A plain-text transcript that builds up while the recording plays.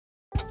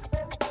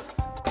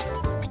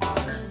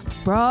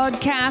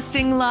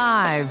Broadcasting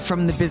live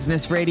from the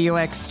Business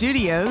RadioX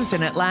studios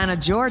in Atlanta,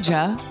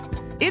 Georgia,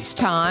 it's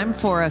time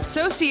for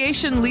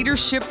Association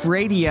Leadership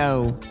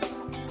Radio.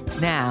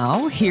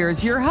 Now,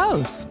 here's your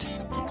host.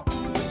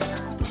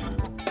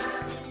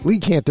 Lee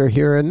Cantor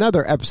here,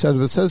 another episode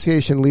of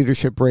Association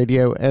Leadership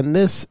Radio, and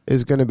this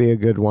is going to be a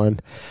good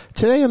one.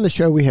 Today on the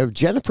show, we have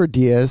Jennifer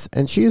Diaz,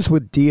 and she is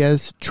with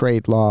Diaz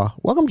Trade Law.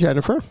 Welcome,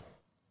 Jennifer.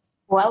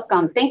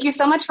 Welcome. Thank you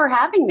so much for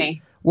having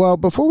me. Well,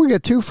 before we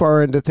get too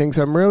far into things,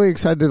 I'm really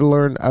excited to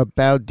learn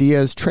about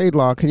Diaz Trade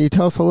Law. Can you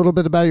tell us a little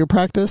bit about your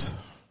practice?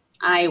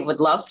 I would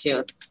love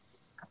to.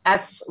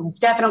 That's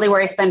definitely where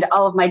I spend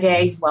all of my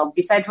day. Well,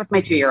 besides with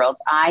my 2-year-old,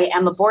 I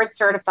am a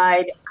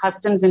board-certified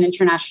customs and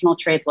international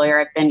trade lawyer.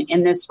 I've been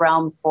in this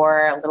realm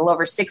for a little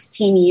over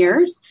 16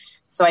 years.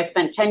 So I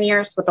spent 10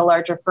 years with a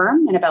larger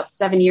firm, and about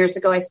 7 years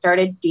ago, I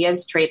started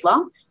Diaz Trade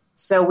Law.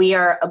 So we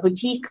are a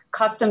boutique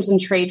customs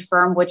and trade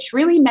firm, which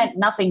really meant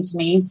nothing to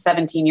me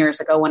 17 years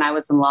ago when I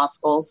was in law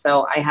school.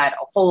 So I had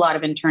a whole lot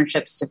of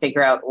internships to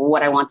figure out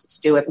what I wanted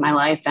to do with my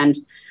life. And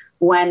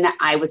when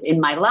I was in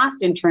my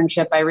last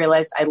internship, I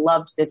realized I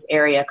loved this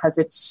area because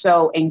it's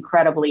so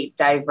incredibly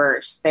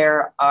diverse.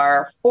 There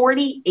are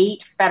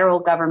 48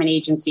 federal government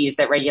agencies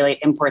that regulate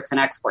imports and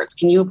exports.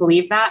 Can you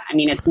believe that? I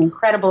mean, it's an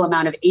incredible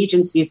amount of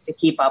agencies to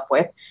keep up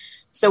with.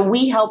 So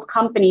we help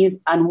companies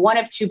on one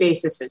of two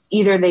bases.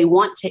 Either they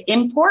want to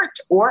import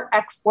or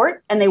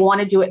export, and they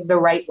want to do it the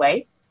right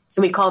way. So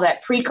we call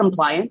that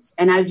pre-compliance.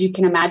 And as you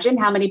can imagine,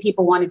 how many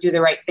people want to do the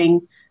right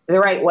thing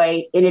the right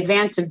way in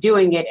advance of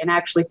doing it and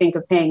actually think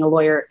of paying a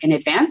lawyer in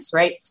advance,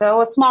 right?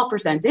 So a small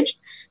percentage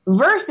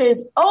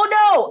versus, oh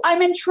no,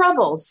 I'm in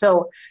trouble.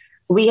 So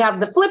we have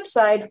the flip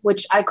side,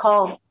 which I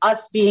call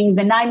us being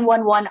the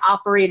 911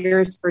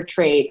 operators for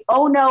trade.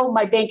 Oh no,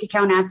 my bank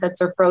account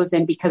assets are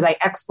frozen because I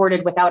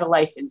exported without a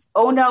license.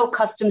 Oh no,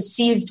 customs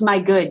seized my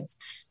goods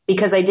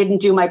because I didn't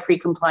do my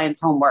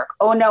pre-compliance homework.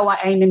 Oh no,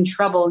 I'm in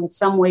trouble in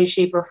some way,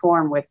 shape, or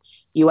form with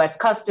U.S.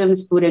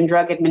 Customs, Food and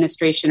Drug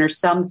Administration, or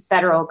some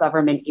federal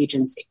government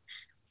agency.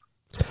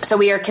 So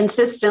we are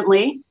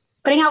consistently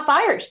putting out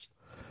fires.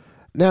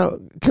 Now,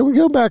 can we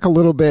go back a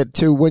little bit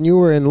to when you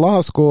were in law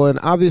school? And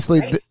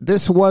obviously,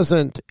 this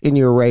wasn't in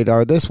your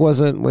radar. This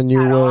wasn't when you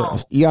were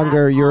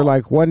younger. You're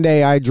like, one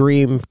day I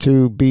dream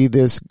to be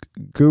this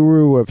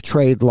guru of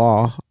trade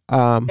law.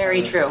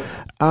 Very true.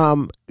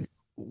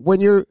 When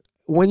you're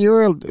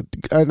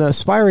an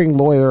aspiring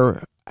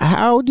lawyer,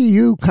 how do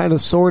you kind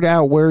of sort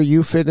out where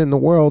you fit in the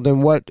world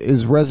and what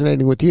is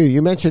resonating with you?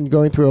 You mentioned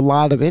going through a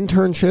lot of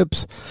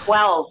internships.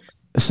 12.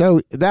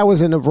 So that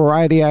was in a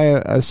variety, I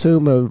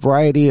assume, a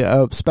variety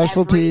of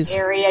specialties.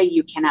 Every area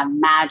you can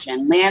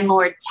imagine.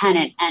 Landlord,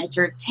 tenant,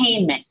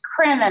 entertainment,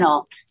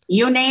 criminal,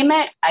 you name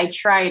it. I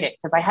tried it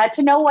because I had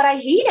to know what I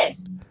hated.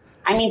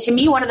 I mean, to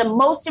me, one of the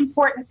most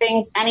important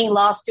things any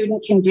law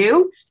student can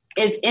do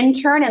is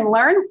intern and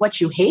learn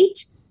what you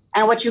hate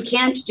and what you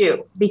can't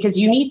do, because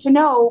you need to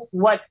know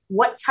what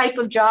type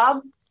of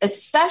job,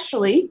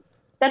 especially,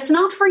 that's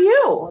not for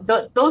you.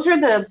 Those are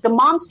the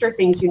monster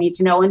things you need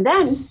to know. And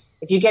then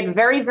if you get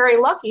very, very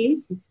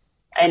lucky,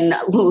 and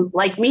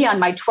like me on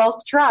my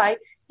 12th try,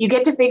 you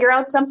get to figure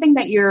out something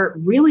that you're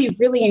really,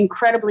 really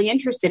incredibly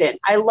interested in.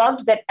 I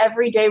loved that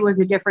every day was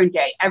a different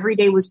day. Every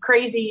day was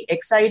crazy,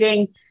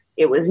 exciting.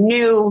 It was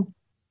new.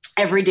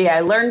 Every day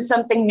I learned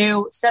something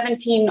new.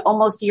 17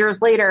 almost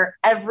years later,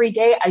 every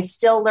day I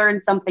still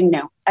learn something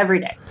new. Every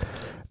day.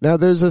 Now,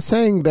 there's a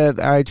saying that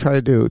I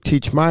try to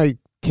teach my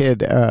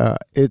kid.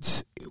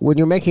 It's when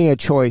you're making a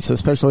choice,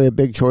 especially a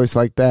big choice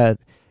like that,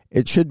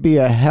 it should be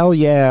a hell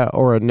yeah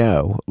or a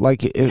no.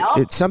 Like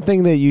it's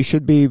something that you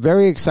should be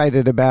very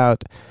excited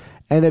about.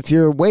 And if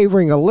you're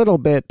wavering a little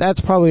bit, that's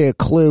probably a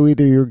clue,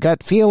 either your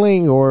gut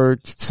feeling or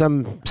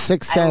some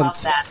sixth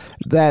sense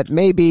that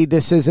maybe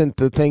this isn't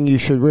the thing you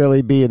should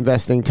really be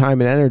investing time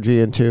and energy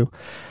into.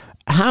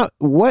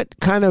 What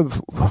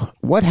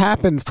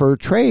happened for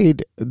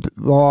trade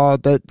law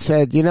that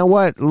said, you know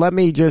what, let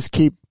me just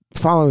keep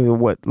following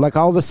what, like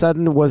all of a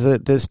sudden, was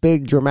it this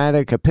big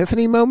dramatic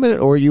epiphany moment,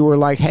 or you were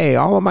like, hey,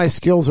 all of my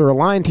skills are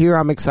aligned here,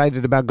 I'm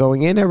excited about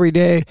going in every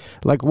day?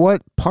 Like,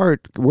 what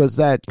part was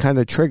that kind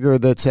of trigger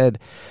that said,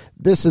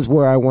 this is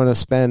where I want to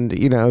spend,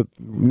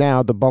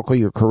 now the bulk of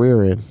your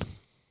career in?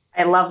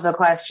 I love the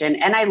question.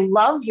 And I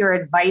love your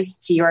advice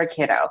to your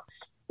kiddo.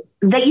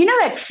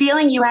 That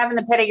feeling you have in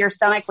the pit of your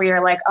stomach where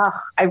you're like, oh,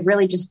 I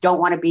really just don't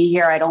want to be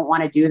here. I don't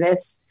want to do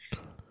this.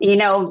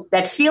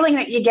 That feeling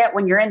that you get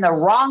when you're in the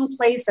wrong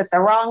place at the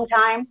wrong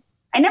time.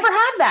 I never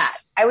had that.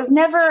 I was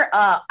never,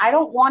 I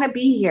don't want to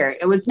be here.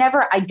 It was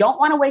never, I don't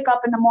want to wake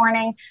up in the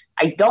morning.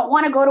 I don't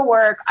want to go to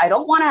work. I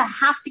don't want to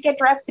have to get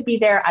dressed to be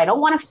there. I don't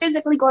want to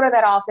physically go to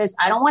that office.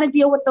 I don't want to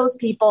deal with those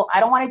people.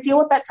 I don't want to deal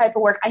with that type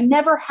of work. I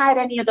never had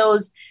any of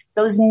those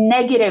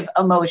negative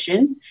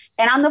emotions.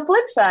 And on the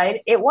flip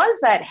side, it was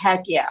that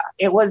heck yeah.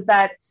 It was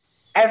that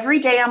every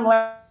day I'm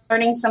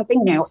learning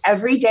something new.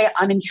 Every day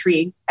I'm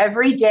intrigued.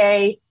 Every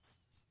day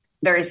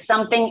There is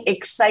something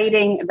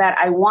exciting that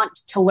I want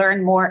to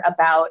learn more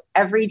about.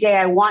 Every day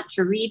I want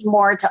to read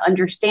more, to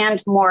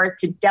understand more,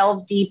 to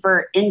delve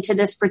deeper into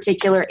this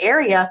particular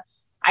area.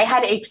 I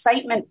had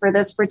excitement for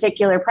this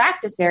particular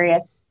practice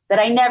area that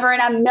I never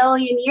in a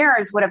million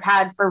years would have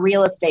had for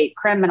real estate,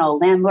 criminal,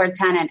 landlord,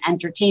 tenant,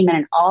 entertainment,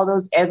 and all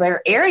those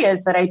other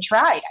areas that I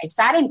tried. I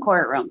sat in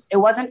courtrooms. It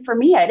wasn't for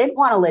me. I didn't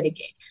want to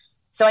litigate.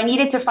 So I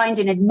needed to find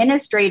an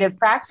administrative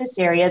practice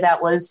area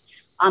that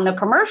was on the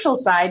commercial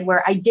side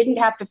where I didn't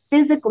have to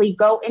physically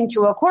go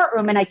into a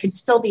courtroom and I could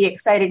still be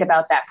excited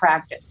about that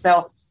practice.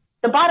 So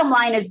the bottom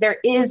line is there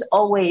is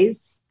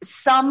always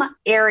some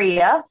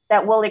area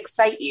that will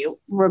excite you,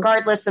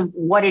 regardless of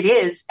what it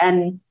is.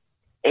 And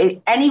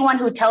anyone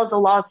who tells a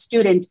law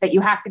student that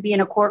you have to be in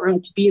a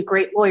courtroom to be a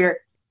great lawyer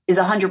is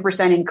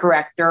 100%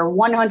 incorrect. There are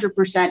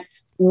 100%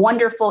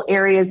 wonderful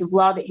areas of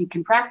law that you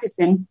can practice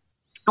in,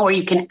 or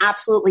you can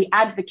absolutely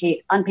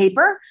advocate on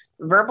paper,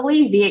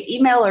 verbally, via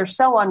email, or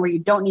so on, where you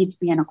don't need to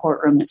be in a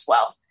courtroom as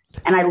well.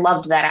 And I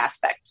loved that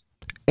aspect.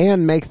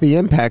 And make the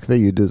impact that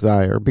you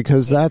desire,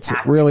 because that's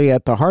really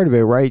at the heart of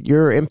it, right?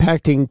 You're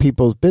impacting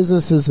people's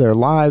businesses, their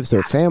lives,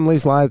 their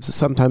families' lives,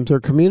 sometimes their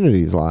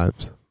communities'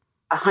 lives.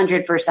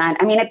 100%.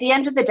 I mean, at the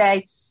end of the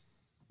day,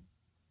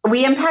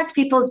 we impact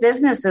people's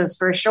businesses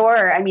for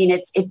sure. I mean,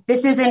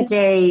 this isn't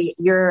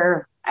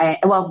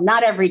well,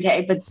 not every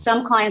day, but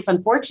some clients,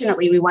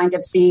 unfortunately, we wind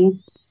up seeing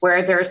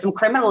where there are some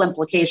criminal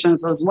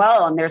implications as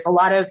well. And there's a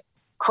lot of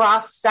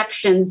cross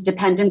sections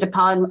dependent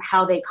upon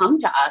how they come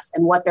to us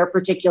and what their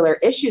particular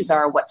issues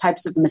are, what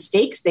types of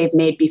mistakes they've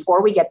made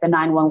before we get the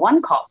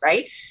 911 call,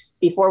 right?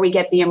 Before we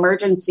get the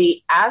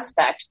emergency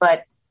aspect.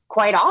 But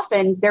quite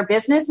often their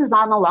business is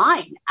on the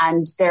line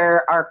and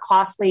there are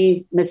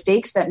costly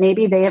mistakes that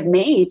maybe they have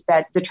made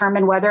that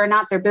determine whether or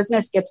not their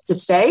business gets to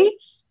stay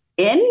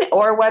in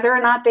or whether or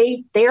not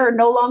they are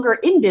no longer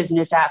in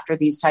business after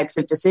these types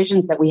of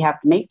decisions that we have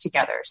to make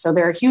together. So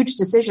there are huge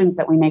decisions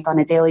that we make on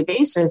a daily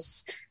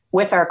basis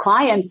with our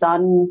clients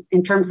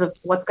in terms of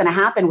what's going to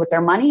happen with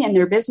their money and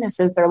their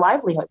businesses, their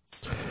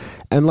livelihoods.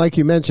 And like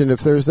you mentioned,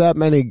 if there's that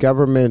many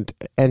government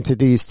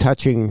entities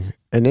touching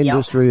an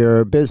industry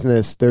or a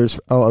business, there's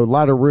a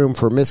lot of room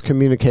for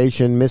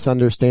miscommunication,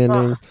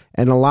 misunderstanding,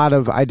 and a lot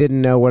of I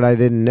didn't know what I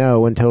didn't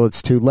know until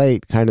it's too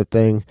late kind of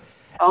thing.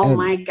 Oh,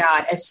 my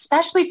God,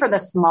 especially for the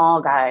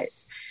small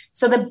guys.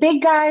 So the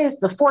big guys,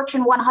 the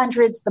Fortune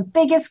 100s, the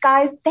biggest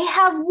guys, they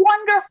have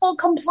wonderful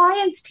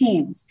compliance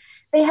teams.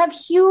 They have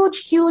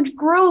huge, huge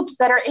groups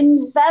that are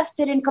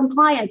invested in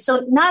compliance.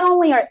 So not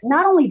only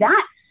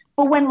that,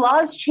 but when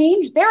laws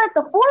change, they're at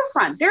the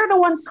forefront. They're the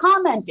ones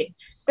commenting.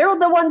 They're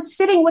the ones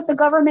sitting with the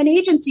government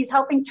agencies,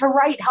 helping to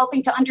write,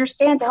 helping to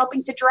understand,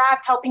 helping to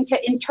draft, helping to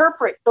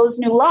interpret those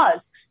new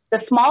laws. The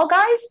small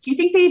guys, do you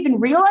think they even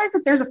realize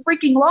that there's a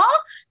freaking law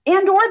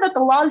and or that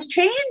the law's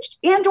changed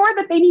and or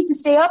that they need to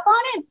stay up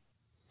on it?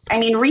 I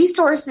mean,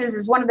 resources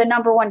is one of the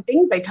number one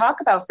things I talk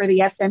about for the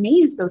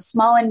SMEs, those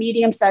small and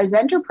medium-sized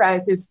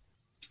enterprises,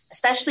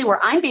 especially where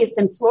I'm based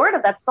in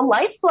Florida. That's the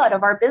lifeblood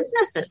of our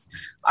businesses,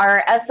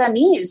 our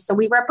SMEs. So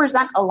we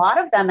represent a lot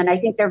of them, and I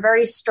think they're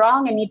very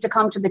strong and need to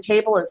come to the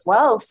table as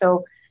well.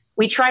 So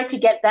we try to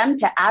get them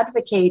to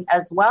advocate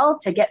as well,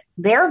 to get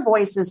their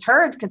voices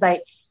heard, because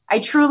I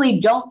truly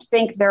don't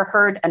think they're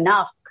heard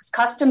enough, because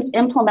Customs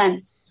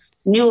implements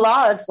new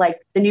laws like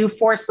the new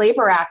Forced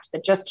Labor Act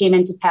that just came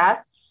into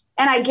pass.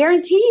 And I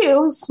guarantee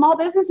you, small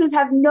businesses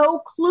have no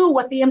clue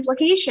what the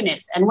implication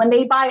is. And when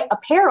they buy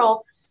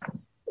apparel,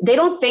 they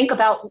don't think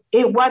about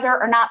whether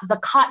or not the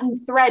cotton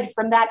thread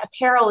from that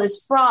apparel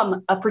is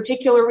from a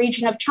particular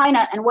region of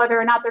China and whether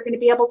or not they're going to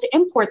be able to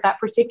import that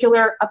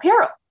particular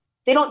apparel.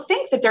 They don't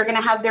think that they're going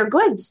to have their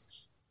goods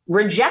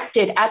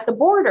rejected at the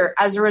border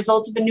as a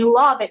result of a new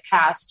law that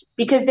passed,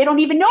 because they don't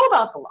even know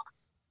about the law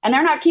and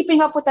they're not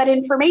keeping up with that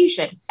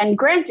information. And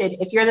granted,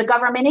 if you're the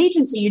government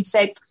agency, you'd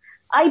say,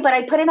 but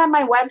I put it on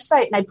my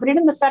website and I put it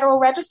in the Federal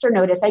Register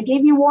notice. I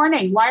gave you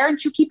warning. Why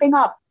aren't you keeping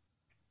up?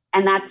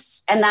 And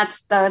that's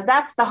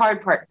the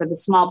hard part for the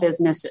small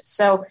businesses.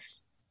 So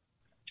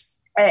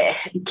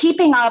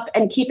keeping up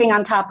and keeping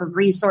on top of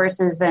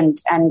resources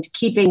and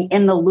keeping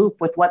in the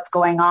loop with what's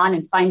going on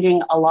and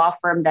finding a law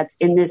firm that's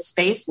in this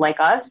space like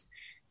us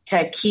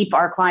to keep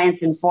our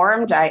clients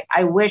informed.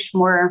 I wish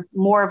more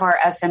of our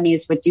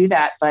SMEs would do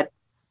that, but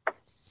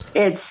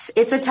it's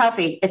a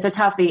toughie. It's a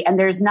toughie. And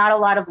there's not a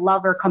lot of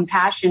love or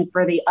compassion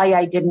for the,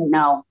 I didn't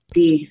know.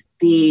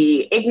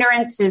 The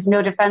ignorance is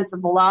no defense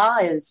of the law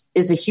is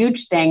a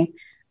huge thing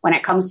when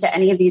it comes to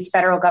any of these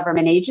federal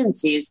government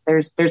agencies.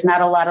 There's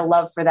not a lot of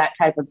love for that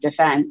type of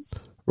defense.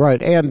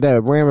 Right. And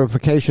the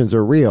ramifications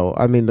are real.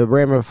 I mean, the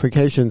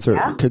ramifications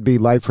could be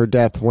life or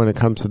death when it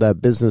comes to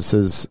that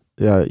business's,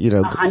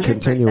 100%.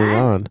 Continuing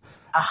on.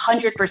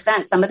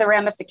 100%. Some of the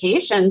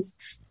ramifications,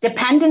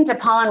 dependent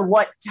upon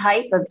what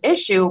type of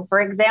issue, for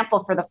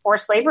example, for the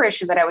forced labor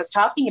issue that I was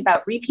talking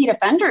about, repeat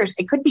offenders,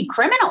 it could be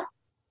criminal.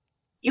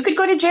 You could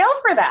go to jail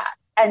for that.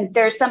 And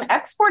there's some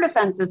export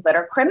offenses that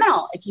are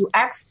criminal. If you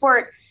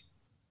export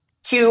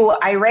to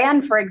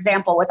Iran, for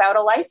example, without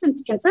a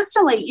license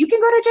consistently, you can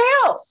go to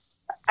jail.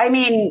 I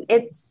mean,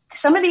 it's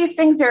some of these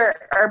things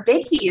are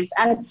biggies,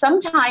 and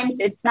sometimes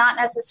it's not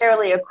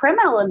necessarily a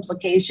criminal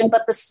implication,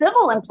 but the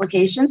civil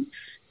implications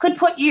could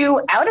put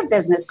you out of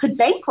business, could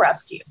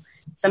bankrupt you.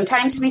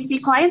 Sometimes we see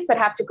clients that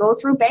have to go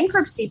through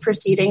bankruptcy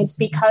proceedings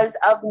because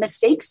of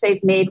mistakes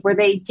they've made where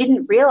they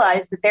didn't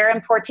realize that their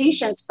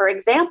importations, for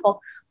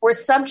example, were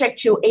subject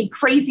to a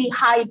crazy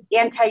high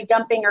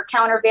anti-dumping or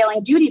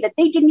countervailing duty that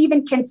they didn't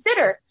even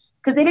consider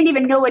because they didn't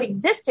even know it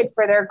existed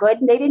for their good,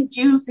 and they didn't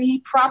do the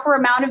proper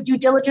amount of due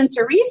diligence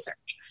or research.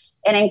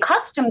 And in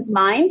customs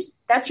mind,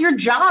 that's your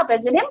job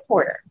as an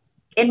importer.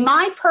 In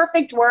my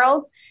perfect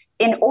world,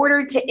 in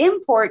order to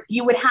import,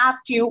 you would have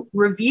to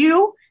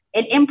review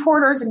an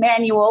importer's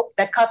manual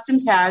that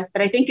customs has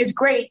that I think is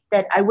great,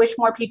 that I wish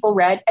more people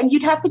read. And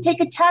you'd have to take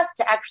a test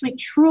to actually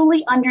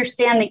truly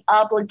understand the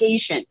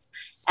obligations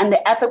and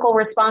the ethical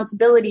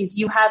responsibilities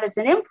you have as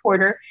an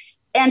importer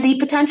and the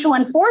potential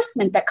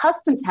enforcement that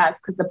customs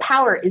has, because the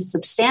power is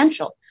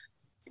substantial.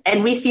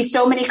 And we see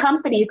so many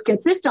companies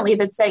consistently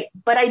that say,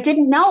 but I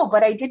didn't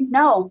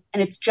know.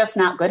 And it's just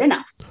not good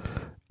enough.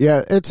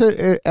 Yeah,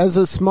 as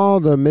a small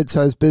to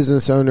mid-sized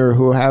business owner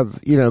who have,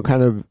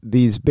 kind of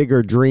these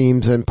bigger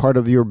dreams, and part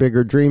of your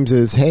bigger dreams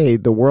is, hey,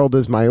 the world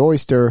is my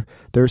oyster.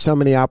 There's so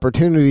many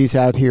opportunities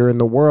out here in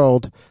the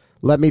world.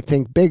 Let me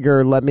think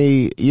bigger. Let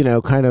me,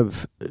 kind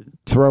of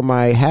throw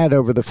my hat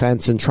over the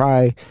fence and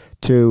try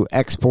to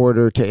export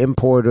or to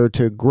import or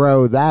to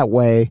grow that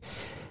way.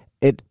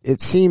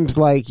 It seems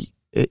like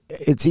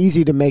it's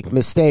easy to make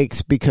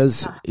mistakes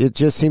because it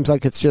just seems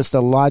like it's just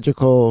a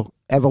logical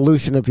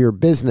evolution of your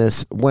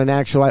business when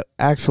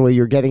actually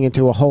you're getting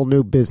into a whole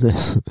new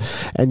business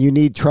and you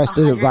need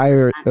trusted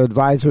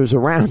advisors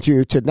around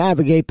you to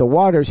navigate the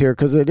waters here,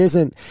 because it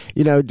isn't,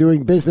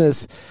 doing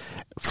business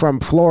from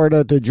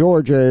Florida to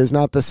Georgia is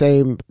not the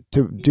same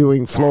to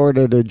doing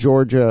Florida to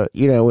Georgia,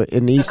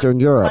 in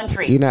Eastern Europe,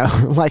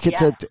 like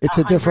it's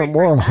a different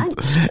world.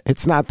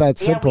 It's not that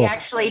simple. We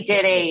actually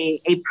did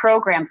a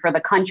program for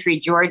the country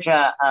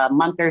Georgia a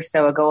month or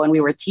so ago, and we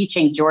were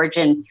teaching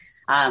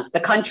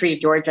the country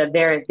Georgia,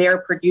 their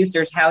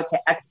producers, how to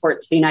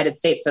export to the United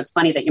States. So it's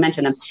funny that you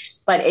mentioned them,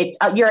 but it's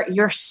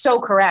you're so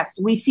correct.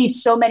 We see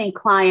so many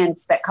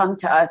clients that come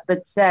to us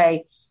that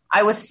say,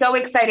 I was so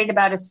excited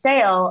about a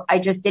sale, I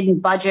just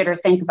didn't budget or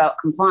think about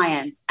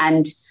compliance.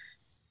 And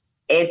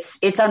it's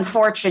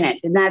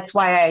unfortunate. And that's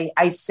why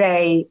I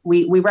say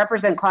we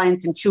represent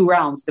clients in two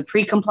realms, the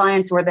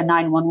pre-compliance or the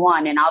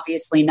 911. And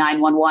obviously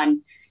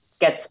 911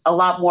 gets a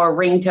lot more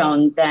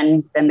ringtone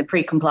than the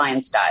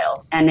pre-compliance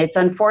dial. And it's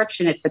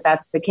unfortunate that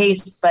that's the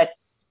case. But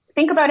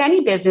think about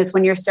any business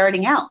when you're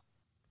starting out.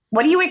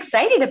 What are you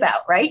excited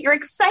about, right? You're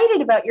excited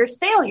about your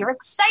sale. You're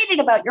excited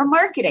about your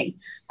marketing.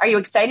 Are you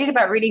excited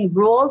about reading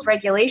rules,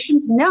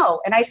 regulations?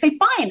 No. And I say,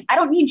 fine, I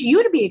don't need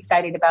you to be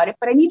excited about it,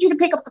 but I need you to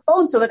pick up the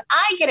phone so that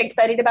I get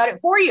excited about it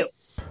for you.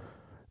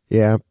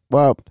 Yeah.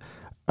 Well,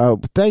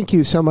 thank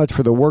you so much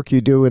for the work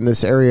you do in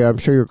this area. I'm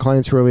sure your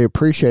clients really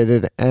appreciate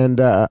it. And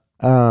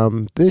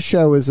this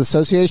show is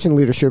Association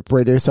Leadership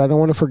Radio, so I don't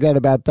want to forget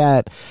about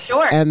that.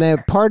 Sure. And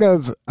then part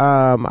of,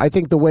 I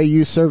think, the way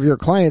you serve your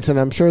clients, and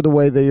I'm sure the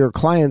way that your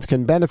clients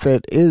can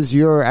benefit, is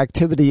your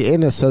activity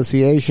in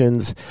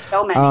associations.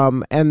 So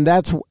many. And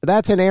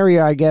that's an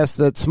area, I guess,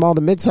 that small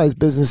to mid-sized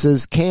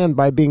businesses can,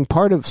 by being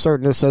part of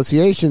certain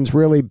associations,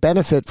 really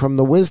benefit from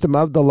the wisdom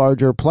of the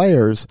larger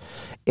players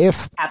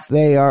if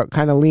Absolutely. They are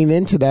kind of lean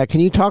into that.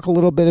 Can you talk a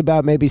little bit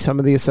about maybe some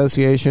of the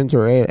associations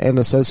or an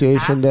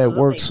association Absolutely.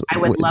 that works I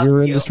would love your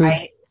to.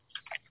 industry?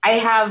 I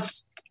have,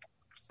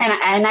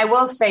 and I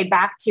will say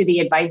back to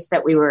the advice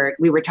that we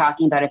were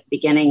talking about at the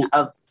beginning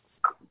of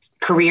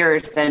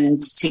careers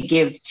and to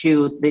give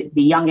to the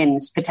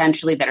youngins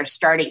potentially that are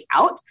starting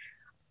out,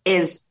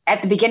 is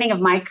at the beginning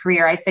of my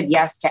career, I said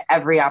yes to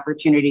every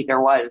opportunity there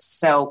was.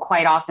 So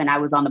quite often I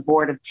was on the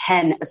board of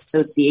 10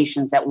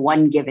 associations at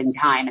one given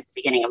time at the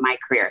beginning of my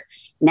career.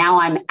 Now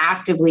I'm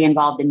actively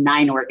involved in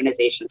 9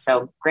 organizations.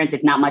 So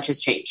granted, not much has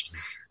changed.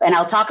 And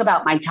I'll talk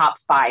about my top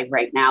 5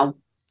 right now.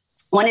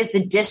 One is the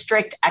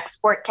District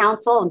Export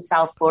Council in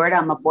South Florida.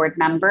 I'm a board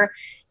member.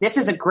 This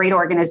is a great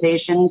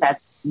organization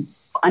that's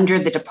under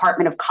the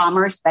Department of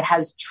Commerce that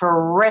has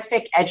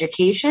terrific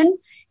education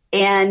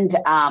and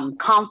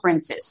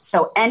conferences.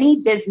 So any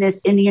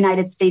business in the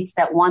United States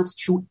that wants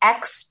to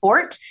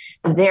export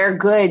their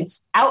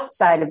goods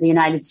outside of the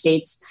United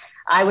States,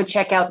 I would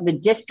check out the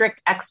District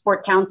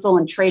Export Council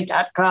and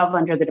trade.gov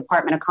under the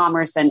Department of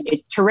Commerce, and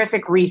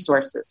terrific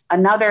resources.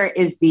 Another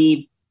is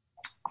the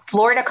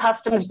Florida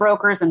Customs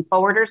Brokers and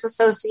Forwarders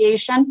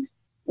Association.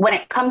 When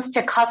it comes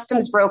to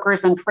customs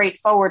brokers and freight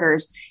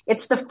forwarders,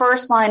 it's the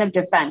first line of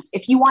defense.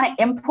 If you want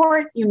to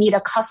import, you need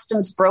a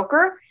customs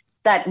broker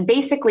that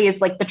basically is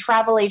like the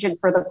travel agent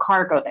for the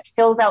cargo that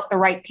fills out the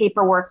right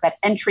paperwork, that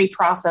entry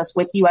process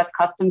with U.S.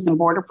 Customs and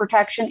Border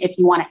Protection. If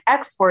you want to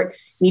export,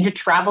 you need a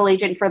travel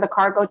agent for the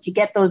cargo to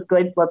get those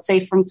goods, let's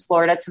say from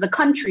Florida to the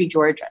country,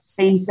 Georgia,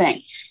 same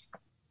thing.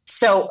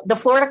 So the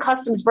Florida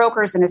Customs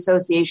Brokers and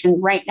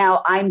Association, right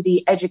now, I'm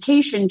the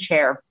education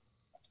chair.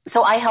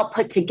 So I help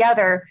put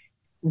together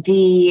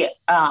the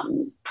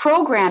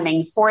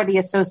programming for the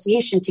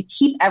association to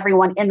keep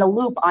everyone in the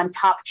loop on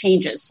top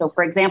changes. So,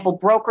 for example,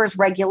 brokers'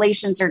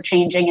 regulations are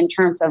changing in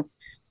terms of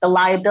the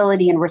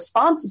liability and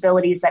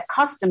responsibilities that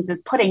customs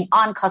is putting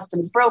on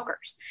customs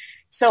brokers.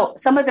 So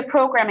some of the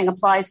programming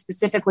applies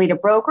specifically to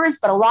brokers,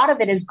 but a lot of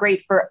it is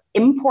great for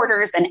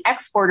importers and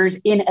exporters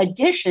in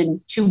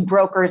addition to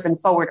brokers and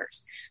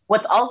forwarders.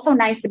 What's also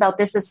nice about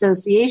this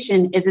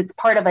association is it's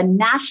part of a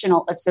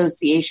national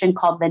association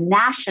called the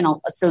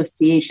National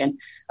Association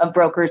of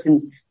Brokers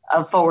and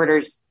of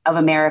Forwarders of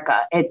America.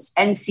 It's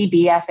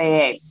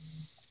NCBFAA.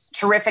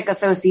 Terrific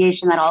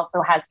association that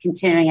also has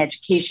continuing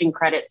education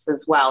credits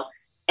as well,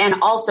 and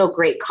also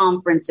great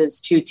conferences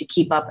too to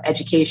keep up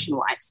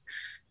education-wise.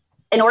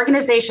 An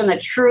organization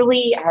that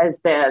truly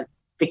has the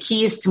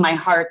keys to my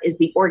heart is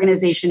the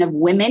Organization of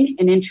Women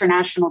in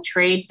International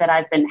Trade that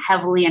I've been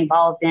heavily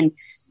involved in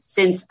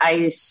since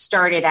I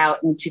started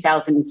out in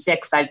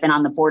 2006. I've been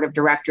on the board of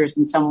directors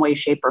in some way,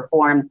 shape, or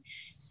form.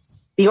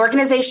 The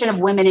Organization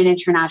of Women in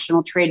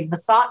International Trade, the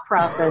thought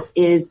process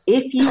is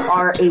if you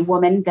are a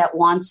woman that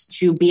wants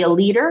to be a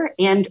leader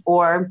and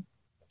or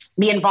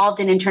be involved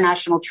in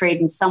international trade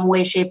in some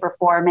way, shape, or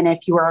form, and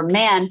if you are a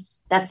man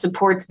that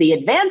supports the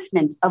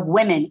advancement of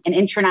women in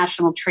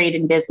international trade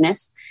and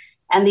business,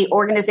 and the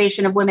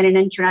Organization of Women in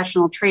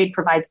International Trade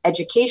provides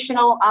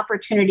educational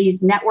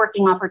opportunities,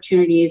 networking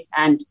opportunities,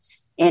 and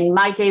in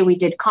my day, we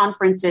did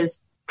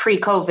conferences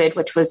pre-COVID,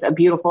 which was a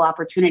beautiful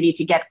opportunity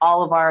to get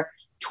all of our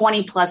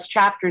 20 plus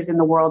chapters in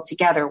the world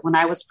together. When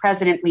I was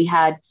president, we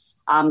had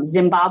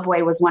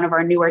Zimbabwe was one of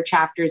our newer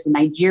chapters, and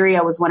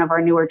Nigeria was one of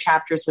our newer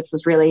chapters, which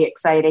was really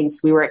exciting.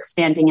 So we were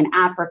expanding in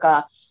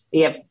Africa.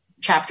 We have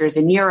chapters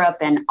in Europe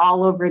and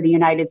all over the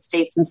United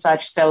States and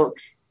such. So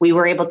we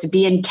were able to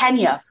be in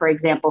Kenya, for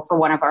example, for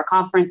one of our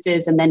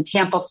conferences, and then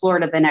Tampa,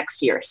 Florida the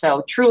next year.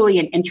 So truly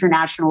an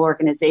international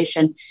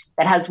organization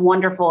that has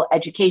wonderful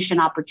education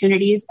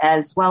opportunities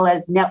as well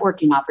as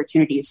networking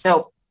opportunities.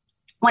 So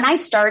when I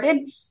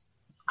started,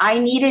 I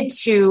needed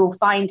to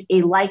find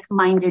a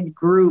like-minded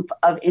group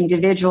of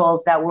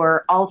individuals that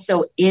were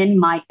also in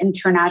my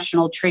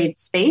international trade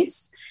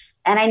space.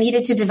 And I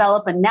needed to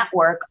develop a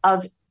network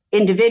of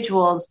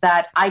individuals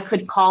that I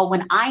could call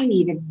when I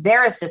needed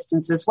their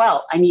assistance as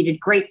well. I needed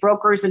great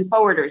brokers and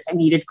forwarders. I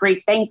needed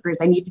great bankers.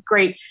 I needed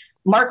great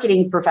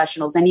marketing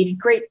professionals. I needed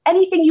great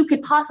anything you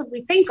could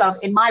possibly think of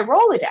in my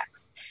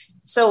Rolodex.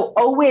 So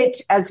OWIT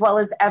as well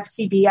as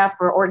FCBF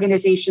were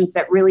organizations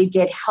that really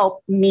did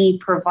help me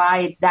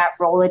provide that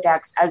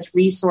Rolodex as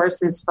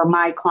resources for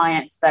my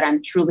clients that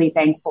I'm truly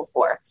thankful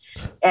for.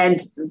 And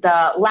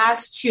the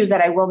last two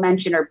that I will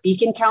mention are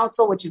Beacon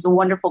Council, which is a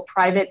wonderful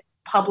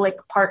private-public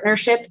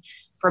partnership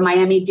for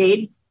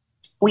Miami-Dade.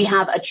 We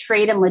have a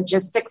trade and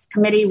logistics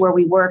committee where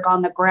we work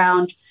on the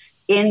ground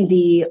in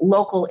the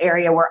local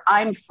area where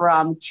I'm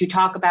from to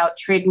talk about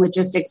trade and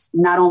logistics,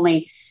 not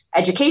only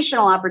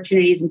educational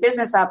opportunities and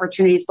business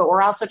opportunities, but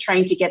we're also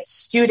trying to get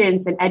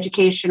students and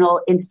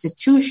educational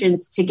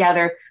institutions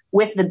together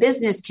with the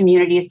business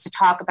communities to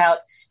talk about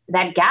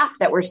that gap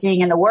that we're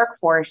seeing in the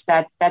workforce.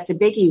 That's a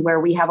biggie, where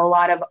we have a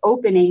lot of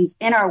openings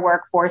in our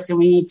workforce, and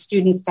we need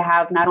students to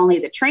have not only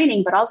the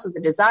training, but also the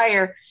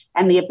desire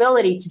and the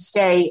ability to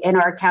stay in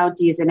our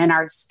counties and in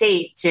our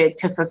state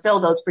to fulfill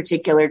those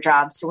particular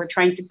jobs. So we're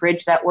trying to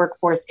bridge that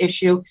workforce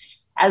issue,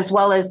 as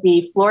well as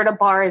the Florida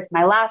Bar is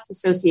my last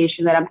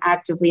association that I'm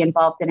actively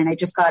involved in. And I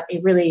just got a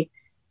really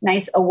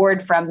nice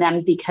award from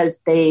them because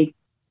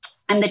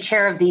I'm the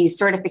chair of the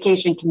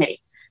certification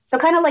committee. So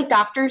kind of like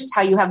doctors,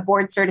 how you have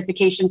board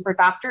certification for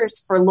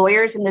doctors, for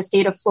lawyers in the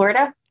state of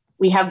Florida,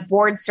 we have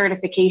board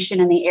certification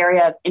in the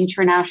area of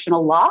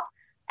international law.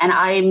 And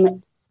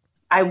I'm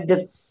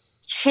the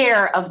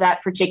chair of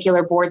that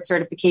particular board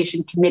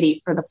certification committee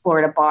for the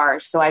Florida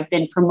Bar. So I've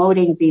been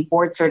promoting the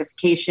board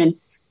certification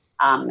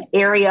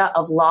area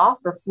of law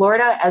for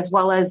Florida, as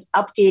well as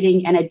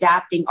updating and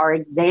adapting our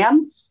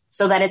exam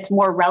so that it's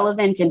more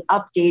relevant and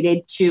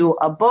updated to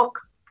a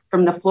book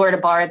from the Florida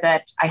Bar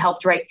that I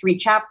helped write 3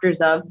 chapters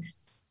of,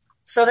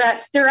 so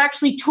that there are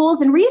actually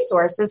tools and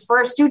resources for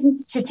our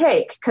students to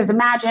take. Because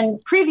imagine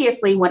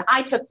previously when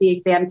I took the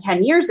exam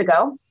 10 years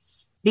ago,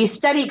 the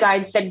study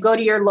guide said, go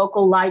to your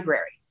local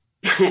library,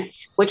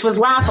 which was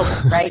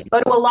laughable, right? Go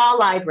to a law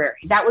library.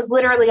 That was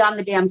literally on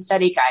the damn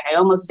study guide. I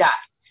almost died.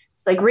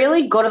 It's like,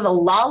 really? Go to the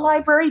law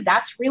library?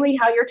 That's really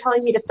how you're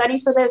telling me to study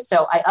for this?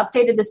 So I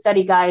updated the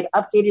study guide,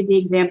 updated the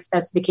exam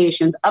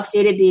specifications,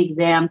 updated the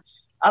exam,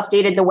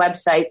 updated the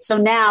website. So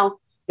now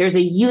there's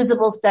a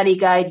usable study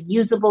guide,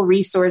 usable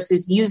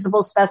resources,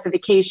 usable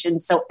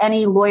specifications. So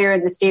any lawyer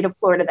in the state of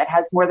Florida that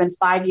has more than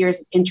 5 years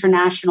of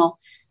international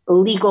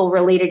legal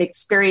related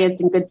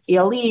experience and good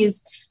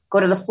CLEs, go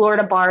to the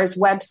Florida Bar's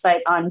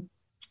website on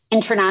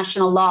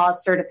international law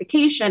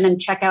certification and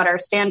check out our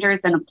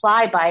standards and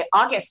apply by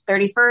August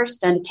 31st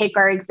and take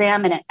our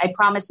exam. And I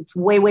promise it's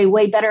way, way,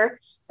 way better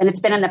than it's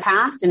been in the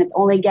past. And it's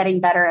only getting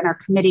better. And our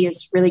committee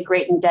is really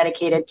great and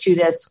dedicated to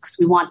this because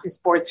we want this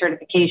board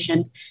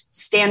certification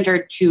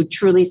standard to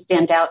truly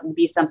stand out and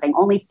be something.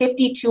 Only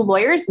 52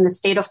 lawyers in the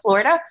state of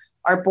Florida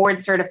are board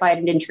certified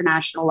in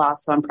international law.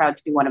 So I'm proud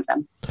to be one of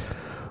them.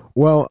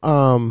 Well,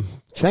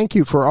 thank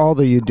you for all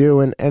that you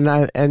do.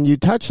 And you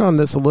touched on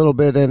this a little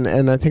bit,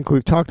 and I think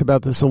we've talked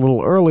about this a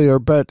little earlier,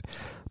 but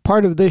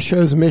part of this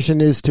show's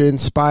mission is to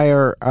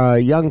inspire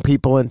young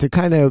people and to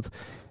kind of,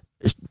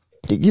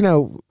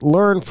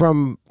 learn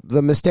from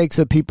the mistakes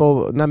of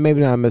people,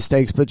 maybe not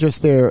mistakes, but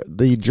just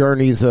the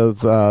journeys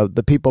of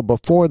the people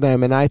before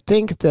them. And I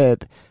think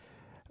that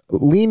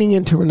leaning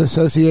into an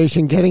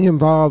association, getting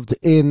involved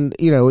in,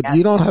 Yes.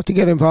 You don't have to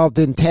get involved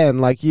in 10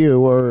 like you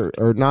or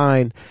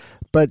 9,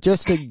 but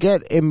just to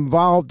get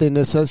involved in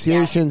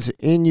associations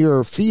in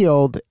your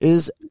field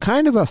is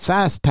kind of a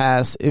fast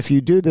pass if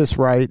you do this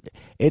right.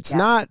 It's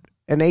not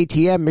an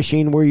ATM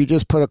machine where you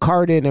just put a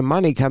card in and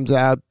money comes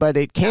out, but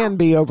it can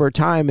be over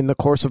time in the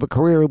course of a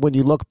career when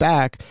you look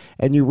back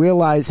and you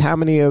realize how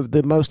many of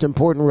the most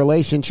important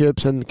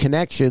relationships and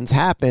connections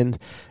happened.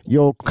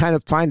 You'll kind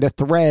of find a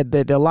thread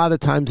that a lot of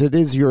times it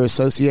is your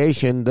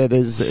association that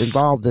is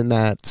involved in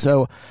that.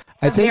 So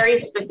I think very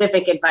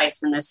specific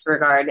advice in this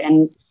regard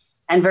and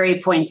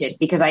very pointed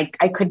because I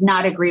could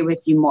not agree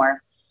with you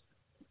more.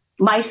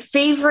 My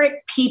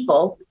favorite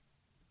people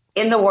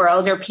in the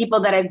world are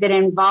people that have been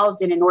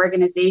involved in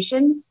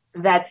organizations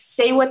that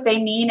say what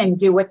they mean and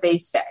do what they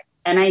say.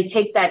 And I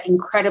take that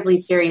incredibly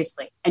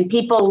seriously. And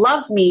people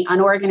love me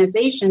on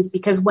organizations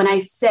because when I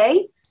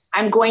say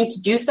I'm going to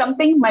do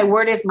something, my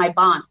word is my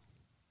bond.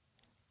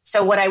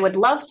 So what I would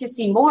love to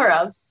see more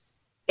of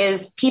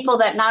is people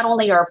that not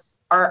only are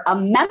a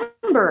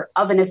member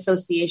of an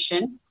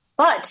association,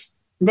 but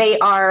they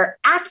are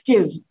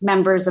active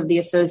members of the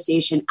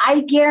association.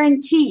 I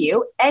guarantee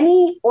you,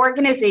 any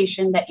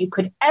organization that you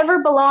could ever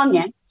belong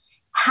in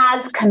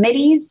has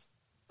committees.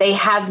 They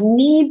have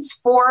needs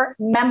for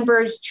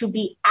members to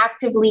be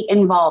actively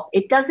involved.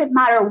 It doesn't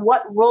matter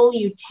what role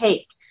you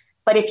take,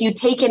 but if you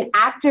take an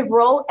active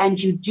role and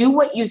you do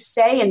what you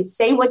say and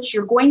say what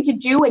you're going to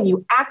do, and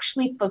you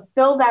actually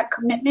fulfill that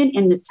commitment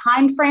in the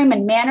time frame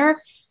and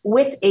manner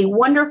with a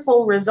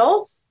wonderful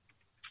result,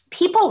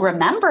 people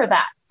remember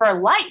that for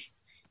life.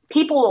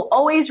 People will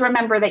always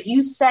remember that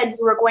you said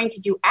you were going to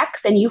do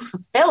X and you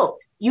fulfilled,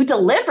 you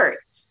delivered,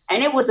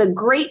 and it was a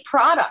great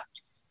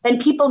product. Then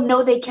people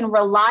know they can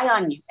rely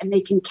on you and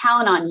they can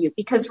count on you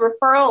because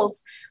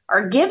referrals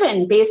are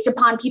given based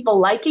upon people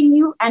liking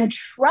you and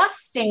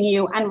trusting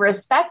you and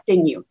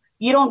respecting you.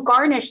 You don't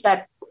garnish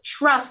that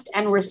trust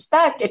and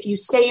respect if you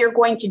say you're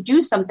going to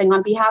do something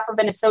on behalf of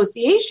an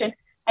association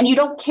and you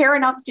don't care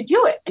enough to do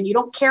it and you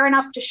don't care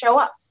enough to show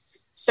up.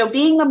 So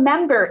being a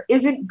member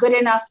isn't good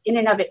enough in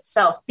and of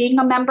itself. Being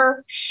a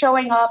member,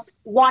 showing up,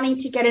 wanting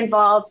to get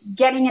involved,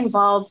 getting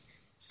involved,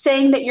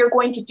 saying that you're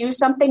going to do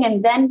something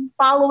and then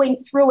following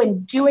through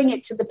and doing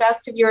it to the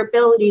best of your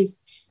abilities,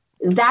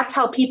 that's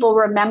how people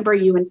remember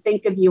you and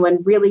think of you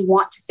and really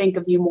want to think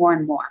of you more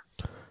and more.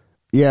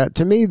 Yeah,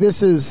 to me,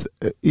 this is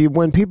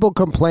when people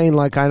complain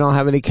like I don't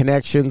have any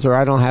connections or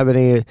I don't have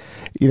any,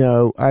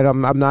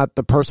 I'm not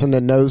the person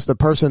that knows the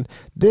person.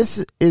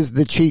 This is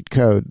the cheat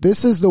code.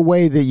 This is the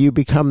way that you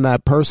become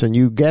that person.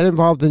 You get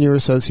involved in your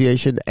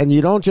association and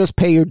you don't just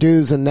pay your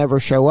dues and never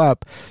show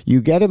up. You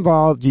get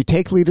involved. You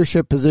take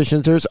leadership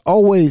positions. There's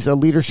always a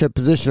leadership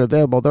position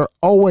available. They're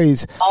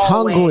always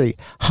hungry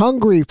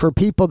for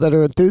people that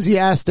are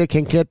enthusiastic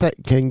and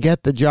can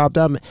get the job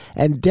done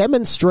and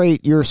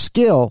demonstrate your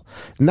skill,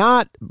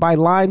 not by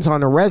lines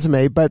on a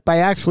resume, but by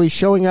actually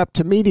showing up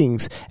to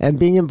meetings and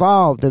being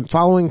involved and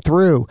following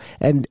through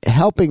and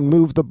helping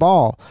move the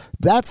ball.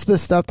 That's the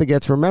stuff that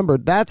gets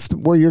remembered. That's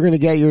where you're going to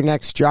get your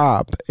next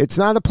job. It's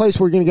not a place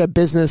where you're going to get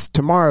business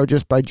tomorrow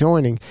just by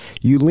joining.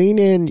 You lean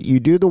in, you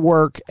do the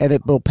work, and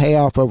it will pay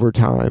off over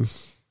time.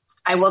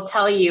 I will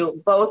tell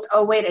you, both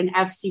OWIT and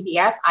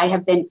FCBF, I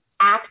have been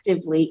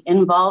actively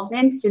involved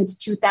in since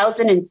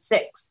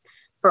 2006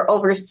 for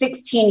over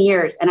 16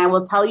 years. And I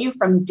will tell you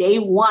from day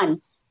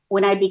one,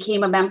 when I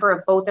became a member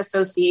of both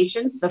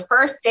associations, the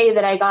first day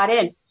that I got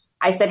in,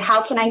 I said,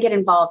 how can I get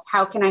involved?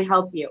 How can I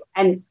help you?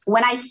 And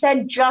when I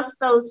said just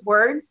those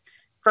words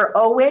for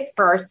OWIT,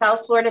 for our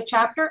South Florida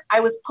chapter, I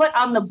was put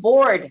on the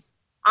board.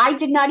 I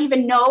did not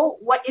even know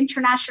what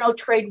international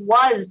trade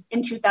was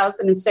in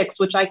 2006,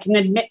 which I can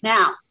admit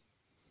now.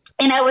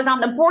 And I was on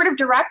the board of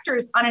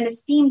directors on an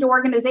esteemed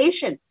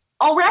organization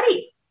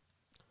already.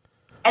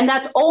 And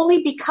that's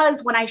only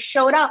because when I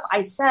showed up,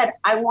 I said,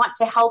 I want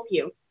to help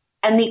you.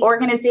 And the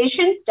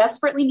organization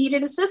desperately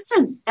needed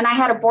assistance. And I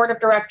had a board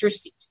of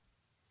directors seat.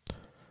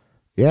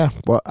 Yeah.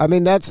 Well, I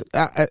mean,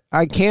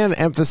 I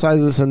can't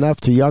emphasize this enough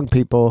to young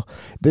people.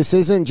 This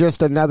isn't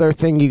just another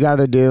thing you got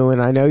to do.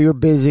 And I know you're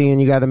busy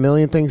and you got a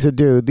million things to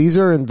do. These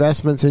are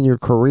investments in your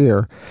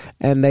career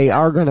and they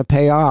are going to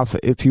pay off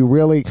if you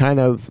really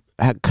kind of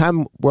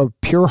come with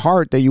pure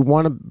heart that you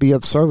want to be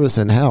of service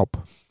and help.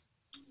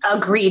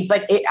 Agreed.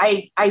 But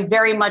I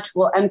very much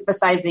will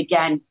emphasize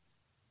again,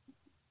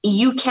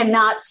 you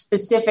cannot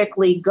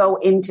specifically go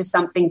into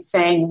something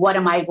saying, what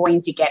am I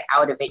going to get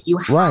out of it? You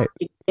have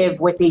to give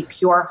with a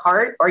pure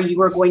heart, or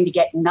you are going to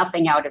get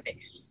nothing out of it.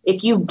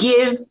 If you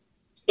give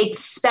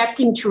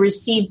expecting to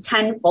receive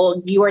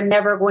tenfold, you are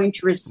never going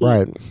to receive.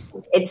 Right.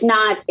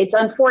 It's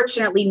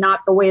unfortunately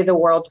not the way the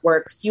world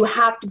works. You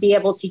have to be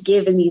able to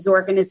give in these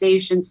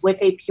organizations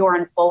with a pure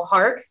and full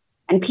heart,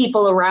 and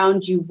people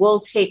around you will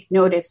take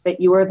notice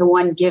that you are the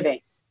one giving,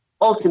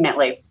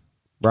 ultimately.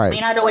 Right. I may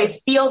not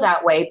always feel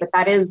that way, but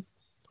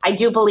I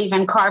do believe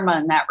in karma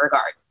in that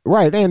regard.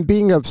 Right. And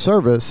being of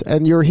service,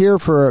 and you're here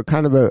for a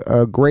kind of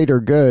a greater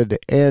good,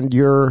 and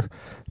you're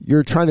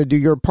trying to do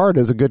your part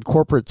as a good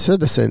corporate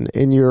citizen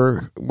in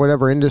your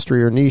whatever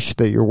industry or niche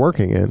that you're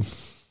working in.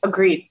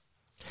 Agreed.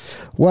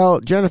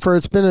 Well, Jennifer,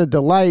 it's been a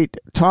delight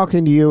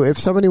talking to you. If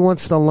somebody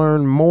wants to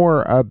learn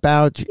more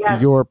about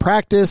your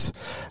practice,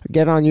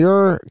 get on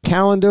your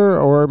calendar,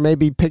 or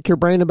maybe pick your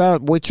brain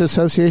about which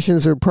association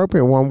is the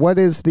appropriate one, what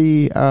is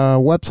the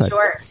website?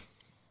 Sure.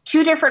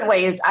 2 different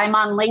ways. I'm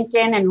on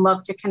LinkedIn and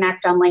love to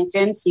connect on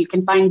LinkedIn. So you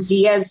can find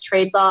Diaz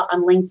Trade Law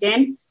on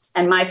LinkedIn.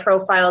 And my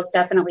profile is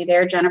definitely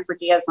there, Jennifer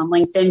Diaz on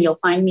LinkedIn. You'll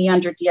find me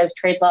under Diaz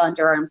Trade Law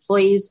under our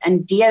employees,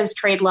 and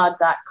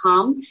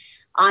DiazTradeLaw.com.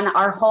 On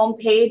our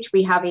homepage,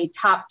 we have a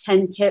top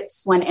 10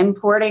 tips when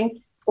importing,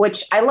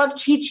 which I love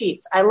cheat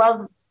sheets. I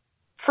love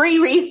free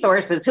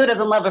resources. Who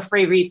doesn't love a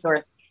free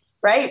resource,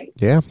 right?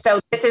 Yeah. So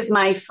this is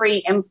my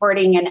free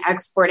importing and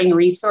exporting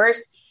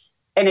resource,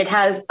 and it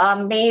has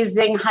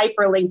amazing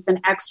hyperlinks and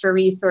extra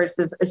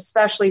resources,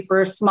 especially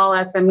for small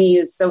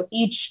SMEs. So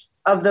each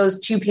of those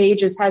 2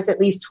 pages has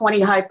at least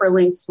 20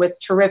 hyperlinks with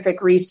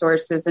terrific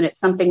resources, and it's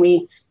something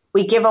we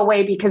give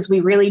away because we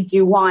really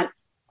do want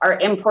our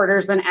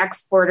importers and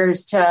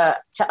exporters to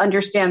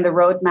understand the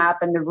roadmap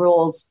and the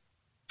rules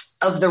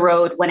of the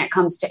road when it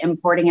comes to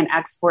importing and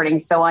exporting.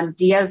 So on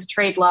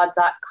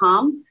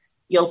DiazTradeLaw.com,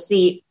 you'll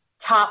see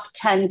top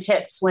 10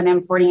 tips when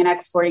importing and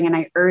exporting. And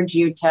I urge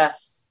you to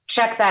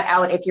check that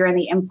out if you're in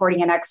the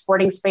importing and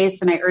exporting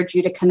space. And I urge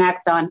you to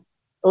connect on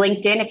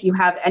LinkedIn if you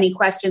have any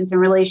questions in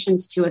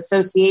relations to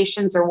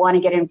associations or want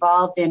to get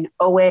involved in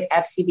OIT,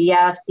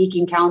 FCBF,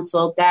 Beacon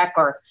Council, DEC,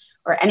 or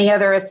any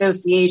other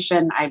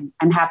association.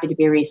 I'm happy to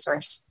be a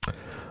resource.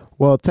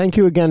 Well, thank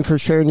you again for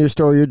sharing your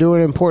story. You're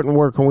doing important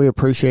work, and we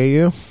appreciate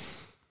you.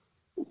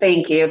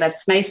 Thank you.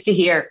 That's nice to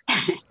hear.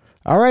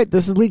 All right.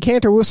 This is Lee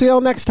Cantor. We'll see you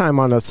all next time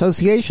on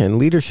Association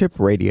Leadership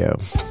Radio.